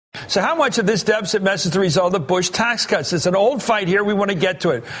So how much of this deficit mess is the result of the Bush tax cuts? It's an old fight here. We want to get to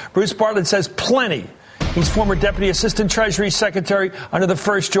it. Bruce Bartlett says plenty. He's former Deputy Assistant Treasury Secretary under the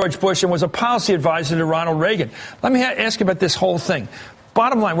first George Bush and was a policy advisor to Ronald Reagan. Let me ask you about this whole thing.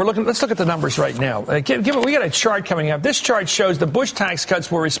 Bottom line, let's look at the numbers right now. We got a chart coming up. This chart shows the Bush tax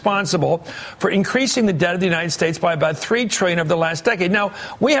cuts were responsible for increasing the debt of the United States by about $3 trillion over the last decade. Now,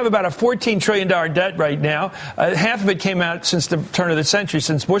 we have about a $14 trillion debt right now. Half of it came out since the turn of the century,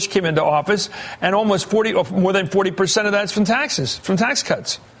 since Bush came into office, and almost more than 40% of that's from taxes, from tax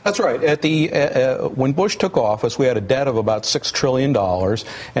cuts. That's right. When Bush took office, we had a debt of about $6 trillion,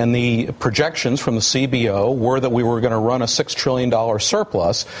 and the projections from the CBO were that we were going to run a $6 trillion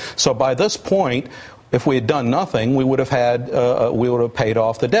surplus. So by this point, if we had done nothing, we would have paid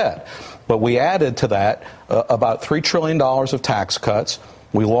off the debt. But we added to that about $3 trillion of tax cuts.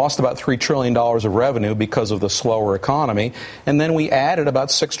 We lost about $3 trillion of revenue because of the slower economy. And then we added about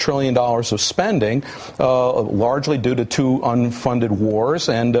 $6 trillion of spending, largely due to 2 unfunded wars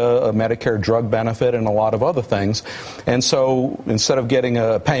and a Medicare drug benefit and a lot of other things. And so instead of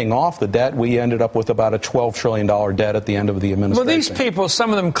paying off the debt, we ended up with about a $12 trillion debt at the end of the administration. Well, these people, some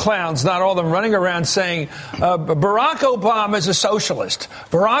of them clowns, not all of them, running around saying Barack Obama is a socialist.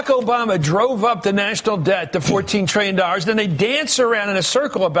 Barack Obama drove up the national debt to $14 trillion. Then they dance around in a circle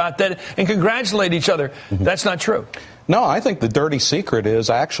about that and congratulate each other. That's not true. No, I think the dirty secret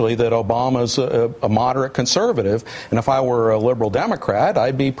is actually that Obama's a moderate conservative, and if I were a liberal Democrat,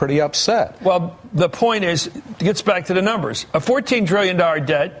 I'd be pretty upset. Well, the point is, it gets back to the numbers. A $14 trillion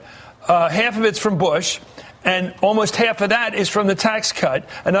debt, half of it's from Bush, and almost half of that is from the tax cut.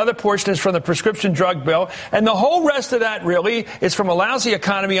 Another portion is from the prescription drug bill. And the whole rest of that really is from a lousy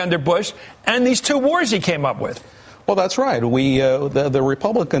economy under Bush and these 2 wars he came up with. Well, that's right. The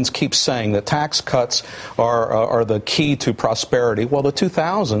Republicans keep saying that tax cuts are the key to prosperity. Well, the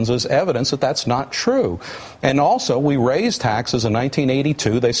 2000s is evidence that that's not true. And also, we raised taxes in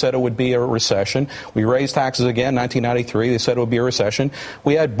 1982. They said it would be a recession. We raised taxes again in 1993. They said it would be a recession.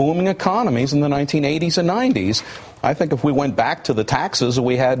 We had booming economies in the 1980s and 90s. I think if we went back to the taxes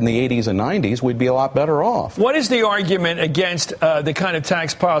we had in the 80s and 90s, we'd be a lot better off. What is the argument against the kind of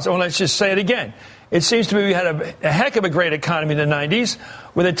tax policy? Well, let's just say it again. It seems to me we had a heck of a great economy in the 90s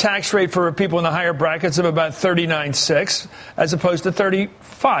with a tax rate for people in the higher brackets of about 39.6 as opposed to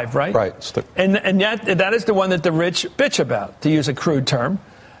 35, right? Right. And yet that is the one that the rich bitch about, to use a crude term.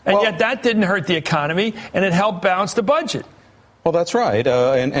 And yet that didn't hurt the economy, and it helped balance the budget. Well, that's right.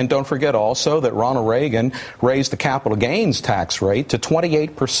 And don't forget also that Ronald Reagan raised the capital gains tax rate to 28%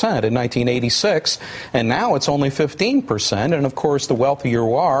 in 1986, and now it's only 15%. And, of course, the wealthier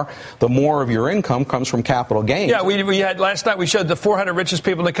you are, the more of your income comes from capital gains. Yeah, we had last night we showed the 400 richest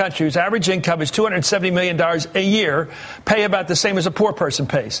people in the country whose average income is $270 million a year pay about the same as a poor person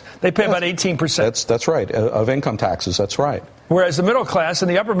pays. They pay about 18%. That's right, of income taxes. That's right. Whereas the middle class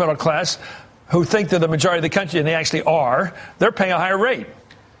and the upper middle class, who think they're the majority of the country, and they actually are, they're paying a higher rate.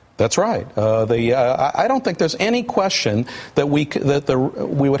 That's right. I don't think there's any question that we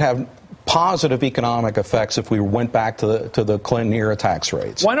would have positive economic effects if we went back to the Clinton-era tax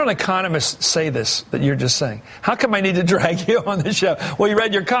rates. Why don't economists say this that you're just saying? How come I need to drag you on the show? Well, you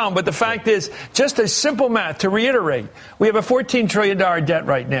read your column, but the fact is, just a simple math, to reiterate, we have a $14 trillion debt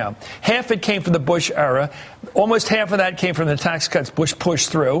right now. Half it came from the Bush era. Almost half of that came from the tax cuts Bush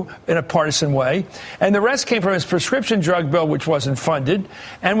pushed through in a partisan way. And the rest came from his prescription drug bill, which wasn't funded,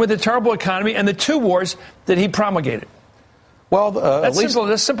 and with the terrible economy and the 2 wars that he promulgated. Well,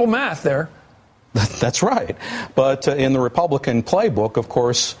 that's simple math there. That's right. But in the Republican playbook, of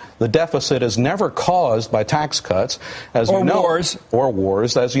course, the deficit is never caused by tax cuts. Wars. Or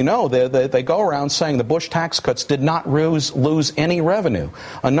wars. As you know, they go around saying the Bush tax cuts did not lose any revenue.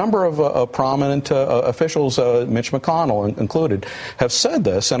 A number of prominent officials, Mitch McConnell included, have said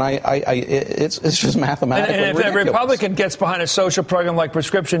this, and it's just mathematically ridiculous. And if a Republican gets behind a social program like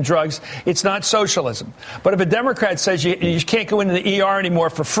prescription drugs, it's not socialism. But if a Democrat says you can't go into the ER anymore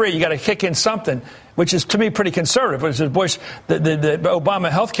for free, you got to kick in something, which is, to me, pretty conservative. Which is Bush, the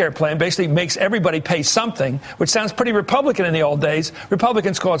Obama health care plan basically makes everybody pay something, which sounds pretty Republican in the old days.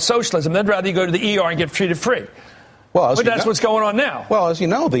 Republicans call it socialism. They'd rather you go to the ER and get treated free. Well, but that's what's going on now. Well, as you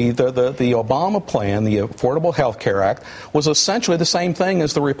know, the Obama plan, the Affordable Health Care Act, was essentially the same thing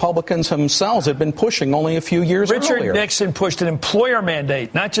as the Republicans themselves had been pushing only a few years earlier. Richard Nixon pushed an employer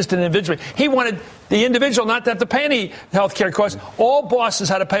mandate, not just an individual. He wanted the individual not to have to pay any health care costs. All bosses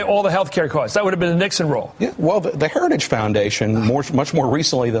had to pay all the health care costs. That would have been the Nixon rule. Yeah, well, the Heritage Foundation, much more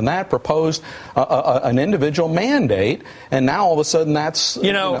recently than that, proposed an individual mandate, and now all of a sudden that's...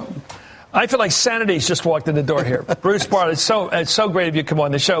 I feel like sanity's just walked in the door here. Bruce Bartlett, it's so great of you to come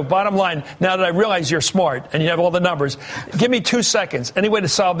on the show. Bottom line, now that I realize you're smart and you have all the numbers, give me 2 seconds. Any way to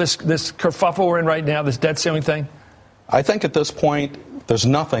solve this kerfuffle we're in right now, this debt ceiling thing? I think at this point, there's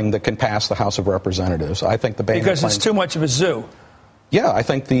nothing that can pass the House of Representatives. I think because it's too much of a zoo. Yeah, I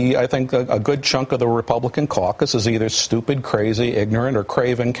think a good chunk of the Republican caucus is either stupid, crazy, ignorant, or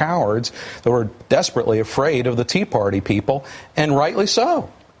craven cowards that were desperately afraid of the Tea Party people, and rightly so.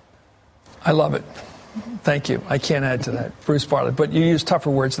 I love it. Thank you. I can't add to that, Bruce Bartlett. But you use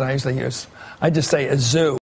tougher words than I usually use. I just say a zoo.